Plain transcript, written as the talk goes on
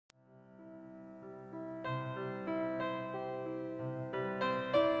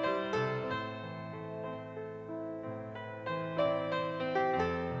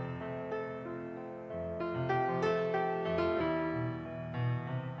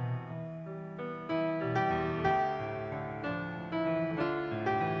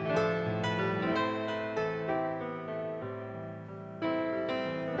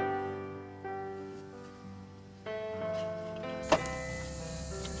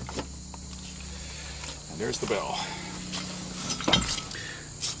there's the bell.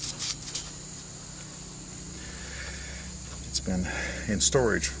 It's been in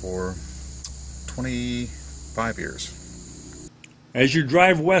storage for 25 years. As you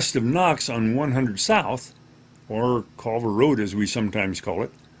drive west of Knox on 100 South, or Culver Road as we sometimes call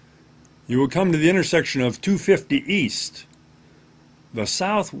it, you will come to the intersection of 250 East. The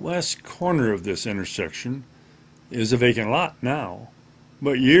southwest corner of this intersection is a vacant lot now,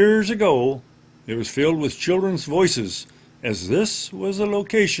 but years ago it was filled with children's voices, as this was the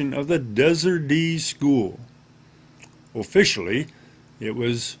location of the Desardee School. Officially, it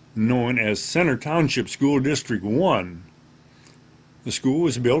was known as Center Township School District 1. The school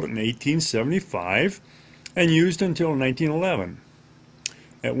was built in 1875 and used until 1911.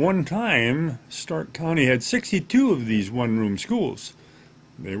 At one time, Starke County had 62 of these one-room schools.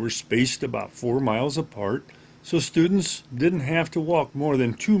 They were spaced about 4 miles apart, so students didn't have to walk more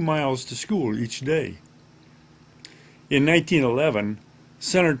than 2 miles to school each day. In 1911,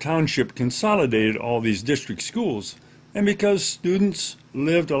 Center Township consolidated all these district schools, and because students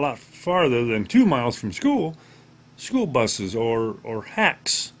lived a lot farther than 2 miles from school, school buses or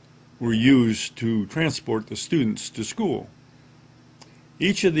hacks were used to transport the students to school.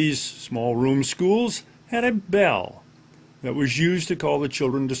 Each of these small room schools had a bell that was used to call the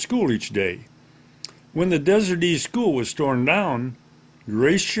children to school each day. When the Desardee School was torn down,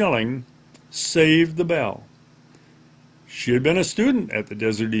 Grace Schilling saved the bell. She had been a student at the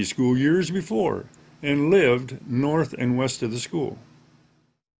Desardee School years before and lived north and west of the school.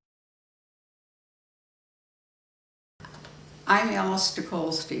 I'm Alice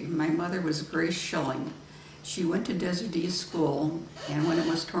DeColsty. My mother was Grace Schilling. She went to Desardee School, and when it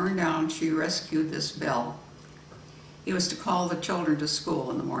was torn down, she rescued this bell. It was to call the children to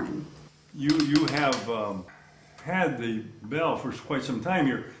school in the morning. You have had the bell for quite some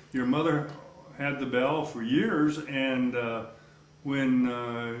time. Your mother had the bell for years, and when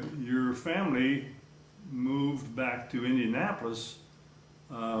your family moved back to Indianapolis,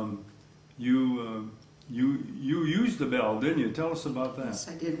 you used the bell, didn't you? Tell us about that. Yes,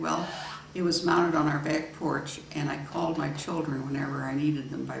 I did. Well, it was mounted on our back porch, and I called my children whenever I needed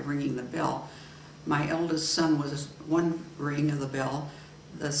them by ringing the bell. My eldest son was 1 ring of the bell,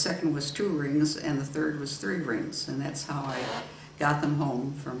 the second was 2 rings, and the third was 3 rings, and that's how I got them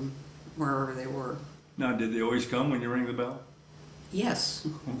home from wherever they were. Now, did they always come when you rang the bell? Yes.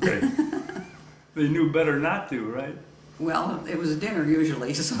 Okay. They knew better not to, right? Well, it was dinner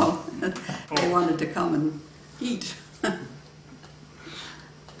usually, so they wanted to come and eat.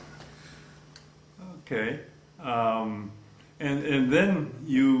 Okay. And then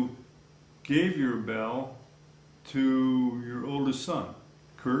you gave your bell to your oldest son,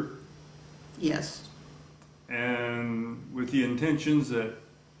 Kurt? Yes. And with the intentions that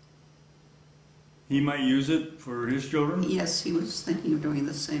he might use it for his children? Yes, he was thinking of doing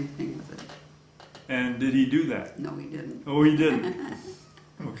the same thing with it. And did he do that? No, he didn't. Oh, he didn't.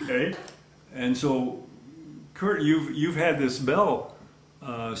 Okay. And so, Kurt, you've had this bell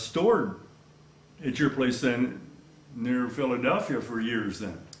stored at your place then near Philadelphia for years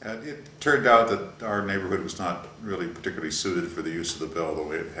then. It turned out that our neighborhood was not really particularly suited for the use of the bell the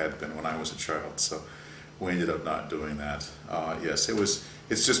way it had been when I was a child, so we ended up not doing that. Yes,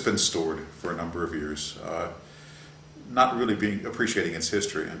 it's just been stored for a number of years. Not really appreciating its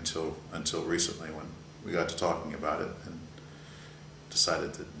history until recently, when we got to talking about it and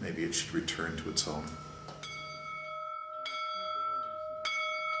decided that maybe it should return to its home.